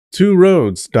Two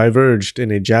roads diverged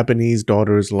in a Japanese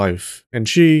daughter's life, and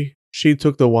she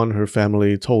took the one her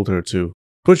family told her to.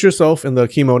 Put yourself in the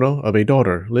kimono of a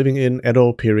daughter living in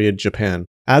Edo Period Japan.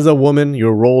 As a woman,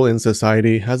 your role in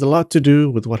society has a lot to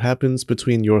do with what happens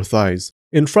between your thighs.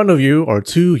 In front of you are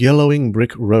two yellowing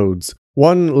brick roads.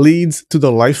 One leads to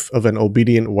the life of an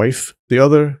obedient wife, the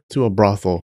other to a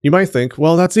brothel. You might think,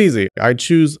 well, that's easy. I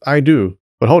choose, I do.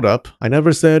 But hold up, I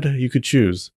never said you could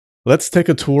choose. Let's take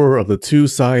a tour of the two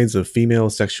sides of female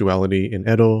sexuality in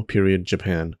Edo Period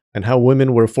Japan, and how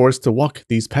women were forced to walk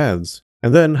these paths,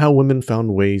 and then how women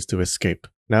found ways to escape.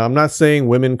 Now, I'm not saying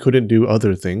women couldn't do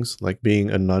other things, like being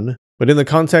a nun, but in the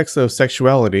context of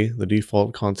sexuality, the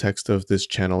default context of this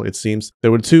channel, it seems,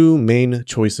 there were two main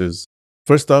choices.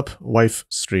 First up, Wife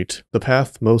Street, the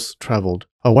path most traveled.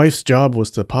 A wife's job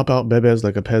was to pop out bebes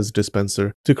like a Pez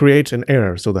dispenser, to create an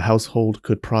heir so the household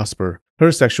could prosper.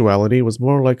 Her sexuality was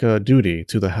more like a duty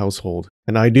to the household.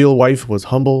 An ideal wife was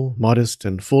humble, modest,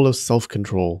 and full of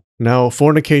self-control. Now,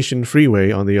 Fornication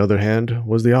Freeway, on the other hand,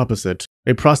 was the opposite.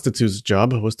 A prostitute's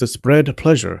job was to spread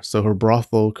pleasure so her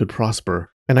brothel could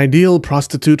prosper. An ideal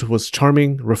prostitute was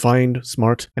charming, refined,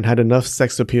 smart, and had enough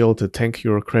sex appeal to tank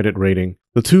your credit rating.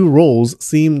 The two roles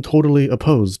seemed totally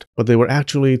opposed, but they were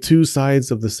actually two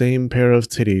sides of the same pair of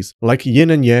titties. Like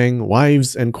yin and yang,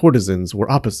 wives and courtesans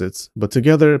were opposites, but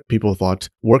together, people thought,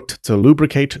 worked to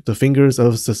lubricate the fingers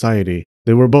of society.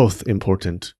 They were both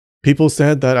important. People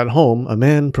said that at home, a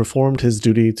man performed his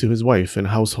duty to his wife and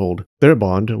household. Their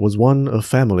bond was one of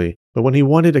family. But when he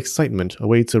wanted excitement, a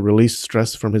way to release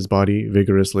stress from his body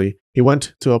vigorously, he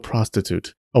went to a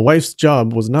prostitute. A wife's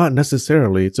job was not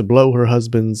necessarily to blow her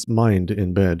husband's mind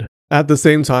in bed. At the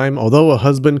same time, although a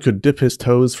husband could dip his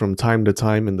toes from time to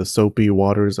time in the soapy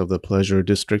waters of the pleasure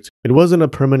district, it wasn't a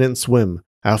permanent swim.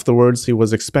 Afterwards, he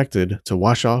was expected to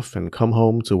wash off and come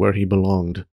home to where he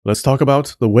belonged. Let's talk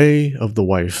about the way of the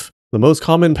wife. The most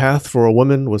common path for a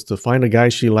woman was to find a guy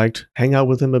she liked, hang out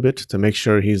with him a bit to make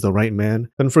sure he's the right man,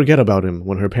 then forget about him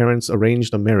when her parents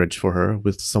arranged a marriage for her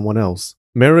with someone else.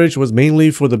 Marriage was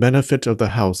mainly for the benefit of the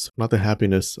house, not the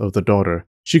happiness of the daughter.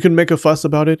 She could make a fuss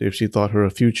about it if she thought her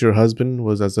future husband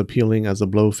was as appealing as a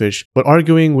blowfish, but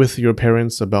arguing with your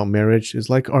parents about marriage is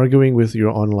like arguing with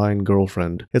your online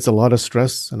girlfriend. It's a lot of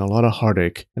stress and a lot of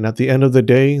heartache, and at the end of the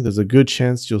day, there's a good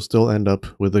chance you'll still end up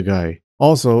with a guy.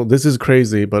 Also, this is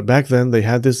crazy, but back then they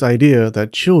had this idea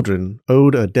that children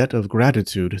owed a debt of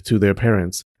gratitude to their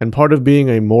parents, and part of being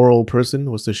a moral person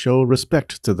was to show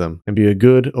respect to them and be a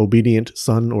good, obedient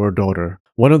son or daughter.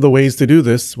 One of the ways to do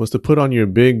this was to put on your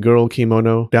big girl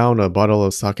kimono, down a bottle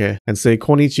of sake, and say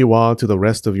konnichiwa to the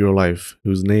rest of your life,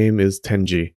 whose name is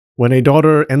Tenji. When a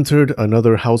daughter entered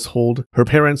another household, her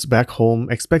parents back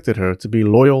home expected her to be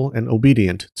loyal and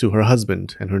obedient to her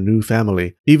husband and her new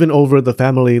family, even over the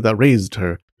family that raised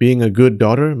her. Being a good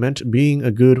daughter meant being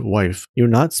a good wife. You're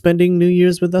not spending New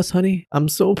Year's with us, honey? I'm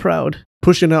so proud.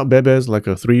 Pushing out bebes like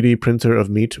a 3D printer of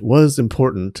meat was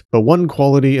important, but one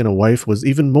quality in a wife was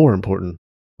even more important: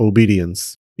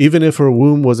 obedience. Even if her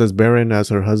womb was as barren as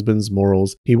her husband's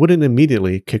morals, he wouldn't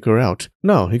immediately kick her out.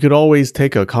 No, he could always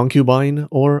take a concubine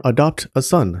or adopt a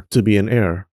son to be an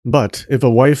heir. But if a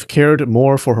wife cared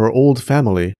more for her old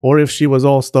family, or if she was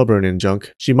all stubborn and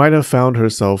junk, she might have found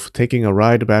herself taking a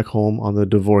ride back home on the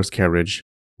divorce carriage.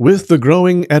 With the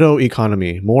growing Edo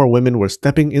economy, more women were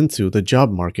stepping into the job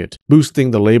market,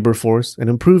 boosting the labor force and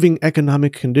improving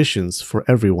economic conditions for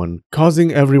everyone,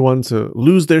 causing everyone to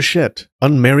lose their shit.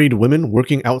 Unmarried women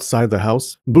working outside the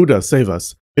house? Buddha save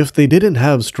us. If they didn't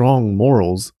have strong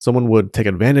morals, someone would take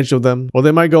advantage of them, or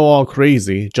they might go all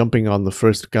crazy, jumping on the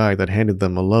first guy that handed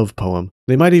them a love poem.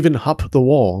 They might even hop the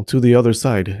wall to the other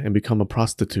side and become a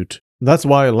prostitute. That's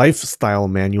why lifestyle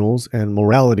manuals and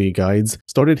morality guides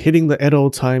started hitting the Edo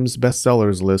Times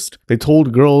bestsellers list. They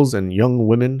told girls and young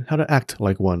women how to act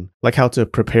like one, like how to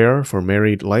prepare for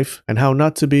married life, and how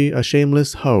not to be a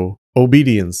shameless hoe.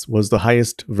 Obedience was the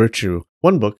highest virtue.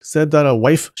 One book said that a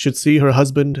wife should see her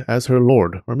husband as her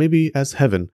lord, or maybe as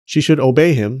heaven. She should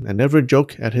obey him and never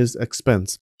joke at his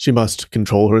expense. She must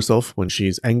control herself when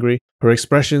she's angry. Her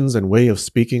expressions and way of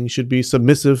speaking should be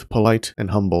submissive, polite, and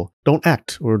humble. Don't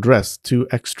act or dress too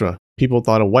extra. People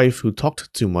thought a wife who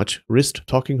talked too much risked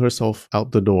talking herself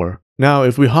out the door. Now,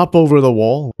 if we hop over the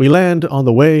wall, we land on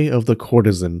the way of the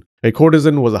courtesan. A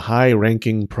courtesan was a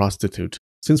high-ranking prostitute.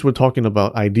 Since we're talking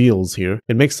about ideals here,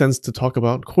 it makes sense to talk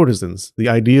about courtesans, the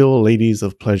ideal ladies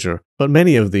of pleasure. But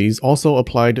many of these also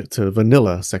applied to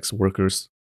vanilla sex workers.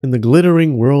 In the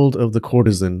glittering world of the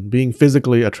courtesan, being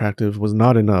physically attractive was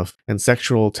not enough, and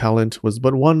sexual talent was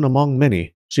but one among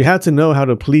many. She had to know how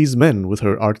to please men with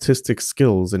her artistic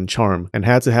skills and charm, and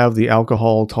had to have the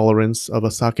alcohol tolerance of a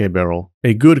sake barrel.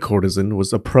 A good courtesan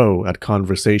was a pro at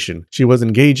conversation. She was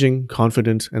engaging,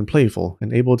 confident, and playful,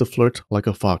 and able to flirt like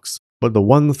a fox. But the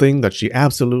one thing that she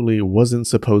absolutely wasn't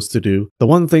supposed to do, the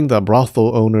one thing that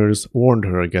brothel owners warned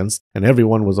her against, and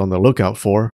everyone was on the lookout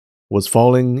for, was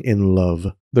falling in love.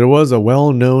 There was a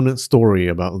well-known story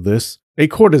about this. A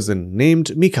courtesan named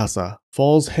Mikasa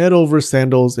falls head over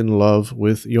sandals in love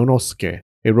with Yonosuke,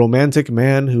 a romantic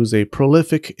man who's a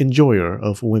prolific enjoyer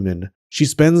of women. She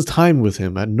spends time with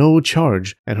him at no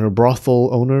charge, and her brothel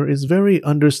owner is very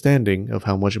understanding of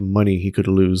how much money he could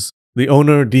lose. The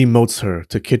owner demotes her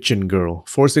to kitchen girl,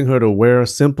 forcing her to wear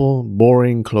simple,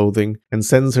 boring clothing, and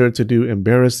sends her to do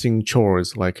embarrassing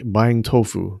chores like buying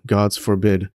tofu, gods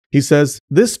forbid. He says,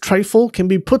 "This trifle can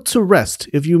be put to rest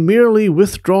if you merely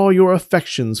withdraw your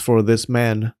affections for this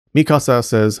man." Mikasa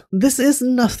says, "This is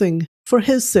nothing. For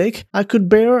his sake, I could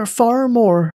bear far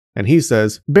more." And he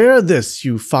says, "Bear this,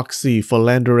 you foxy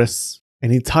philanderess."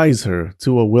 And he ties her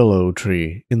to a willow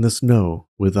tree in the snow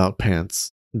without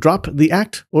pants. Drop the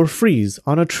act or freeze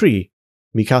on a tree.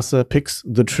 Mikasa picks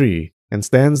the tree and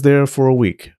stands there for a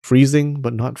week, freezing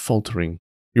but not faltering.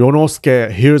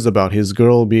 Yonosuke hears about his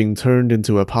girl being turned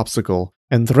into a popsicle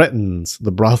and threatens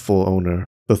the brothel owner.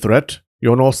 The threat?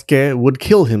 Yonosuke would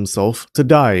kill himself to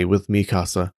die with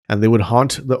Mikasa, and they would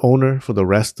haunt the owner for the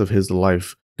rest of his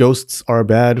life. Ghosts are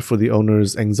bad for the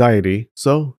owner's anxiety,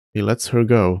 so he lets her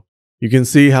go. You can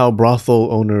see how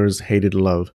brothel owners hated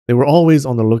love. They were always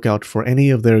on the lookout for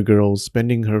any of their girls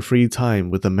spending her free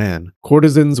time with a man.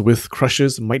 Courtesans with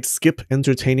crushes might skip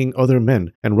entertaining other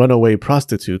men, and runaway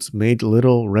prostitutes made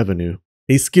little revenue.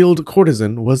 A skilled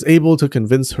courtesan was able to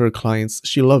convince her clients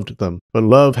she loved them, but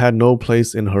love had no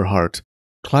place in her heart.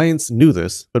 Clients knew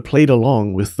this, but played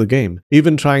along with the game,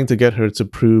 even trying to get her to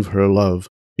prove her love.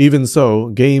 Even so,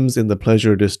 games in the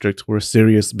pleasure district were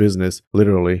serious business,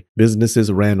 literally.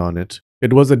 Businesses ran on it.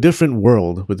 It was a different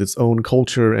world with its own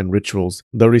culture and rituals.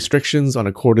 The restrictions on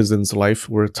a courtesan's life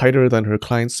were tighter than her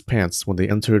clients' pants when they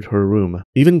entered her room.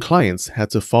 Even clients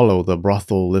had to follow the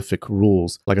brothelific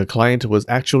rules, like a client was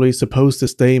actually supposed to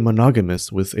stay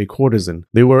monogamous with a courtesan.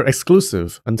 They were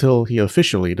exclusive until he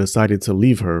officially decided to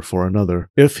leave her for another.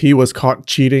 If he was caught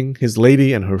cheating, his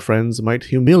lady and her friends might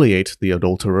humiliate the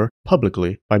adulterer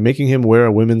publicly by making him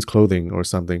wear women's clothing or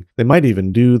something. They might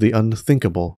even do the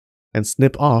unthinkable and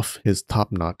snip off his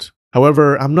top knot.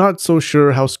 However, I'm not so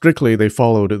sure how strictly they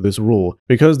followed this rule,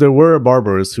 because there were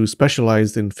barbers who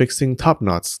specialized in fixing top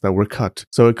knots that were cut,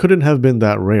 so it couldn't have been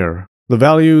that rare. The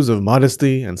values of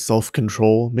modesty and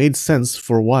self-control made sense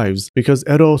for wives because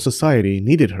Edo society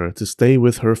needed her to stay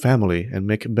with her family and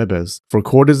make bebes. For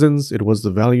courtesans, it was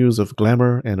the values of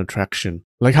glamour and attraction.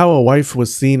 Like how a wife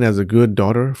was seen as a good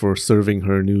daughter for serving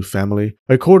her new family,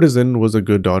 a courtesan was a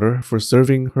good daughter for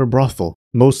serving her brothel.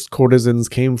 Most courtesans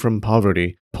came from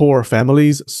poverty. Poor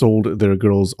families sold their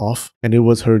girls off, and it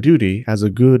was her duty as a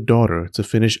good daughter to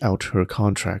finish out her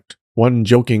contract. One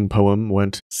joking poem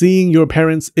went, "Seeing your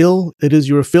parents ill, it is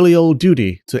your filial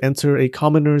duty to enter a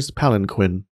commoner's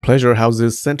palanquin." Pleasure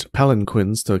houses sent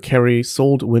palanquins to carry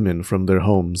sold women from their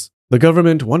homes. The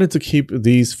government wanted to keep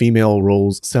these female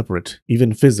roles separate,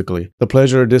 even physically. The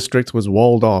pleasure district was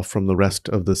walled off from the rest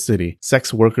of the city.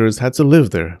 Sex workers had to live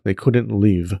there. They couldn't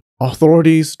leave.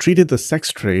 Authorities treated the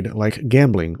sex trade like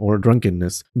gambling or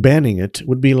drunkenness. Banning it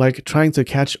would be like trying to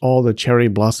catch all the cherry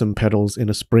blossom petals in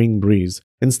a spring breeze.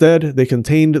 Instead, they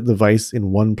contained the vice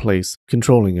in one place,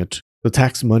 controlling it. The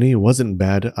tax money wasn't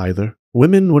bad either.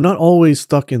 Women were not always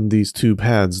stuck in these two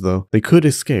paths, though. They could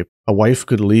escape. A wife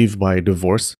could leave by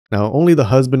divorce. Now, only the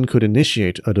husband could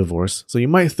initiate a divorce, so you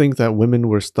might think that women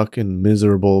were stuck in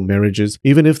miserable marriages,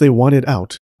 even if they wanted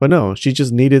out. But no, she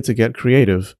just needed to get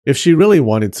creative. If she really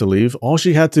wanted to leave, all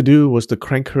she had to do was to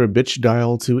crank her bitch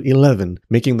dial to 11,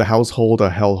 making the household a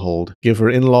hellhole. Give her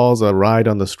in-laws a ride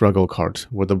on the struggle cart,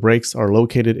 where the brakes are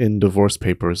located in divorce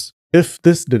papers. If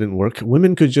this didn't work,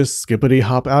 women could just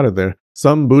skippity-hop out of there.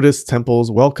 Some Buddhist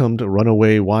temples welcomed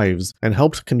runaway wives and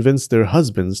helped convince their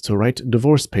husbands to write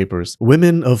divorce papers.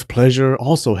 Women of pleasure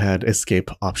also had escape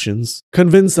options.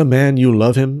 Convince a man you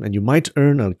love him and you might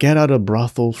earn a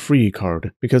get-out-of-brothel-free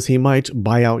card because he might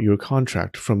buy out your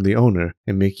contract from the owner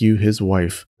and make you his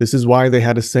wife. This is why they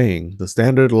had a saying, the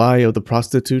standard lie of the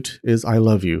prostitute is I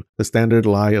love you. The standard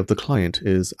lie of the client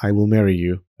is I will marry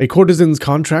you. A courtesan's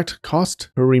contract cost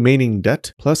her remaining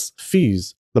debt plus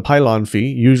fees. The pylon fee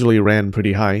usually ran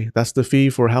pretty high. That's the fee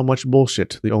for how much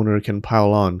bullshit the owner can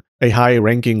pile on. A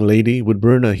high-ranking lady would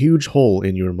burn a huge hole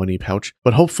in your money pouch,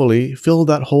 but hopefully fill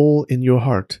that hole in your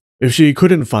heart. If she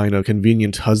couldn't find a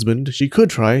convenient husband, she could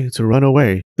try to run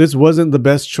away. This wasn't the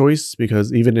best choice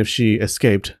because even if she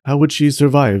escaped, how would she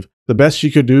survive? The best she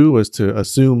could do was to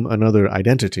assume another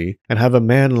identity and have a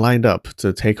man lined up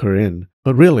to take her in.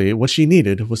 But really, what she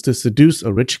needed was to seduce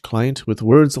a rich client with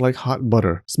words like hot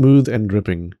butter, smooth and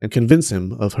dripping, and convince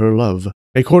him of her love.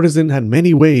 A courtesan had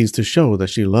many ways to show that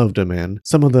she loved a man,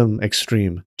 some of them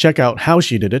extreme. Check out how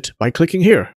she did it by clicking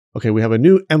here. Okay, we have a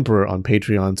new emperor on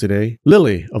Patreon today,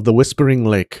 Lily of the Whispering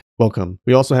Lake. Welcome.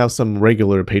 We also have some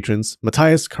regular patrons,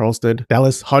 Matthias Karlstead,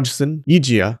 Dallas Hodgson,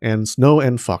 Yigia, and Snow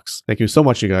and Fox. Thank you so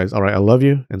much, you guys. All right, I love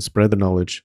you, and spread the knowledge.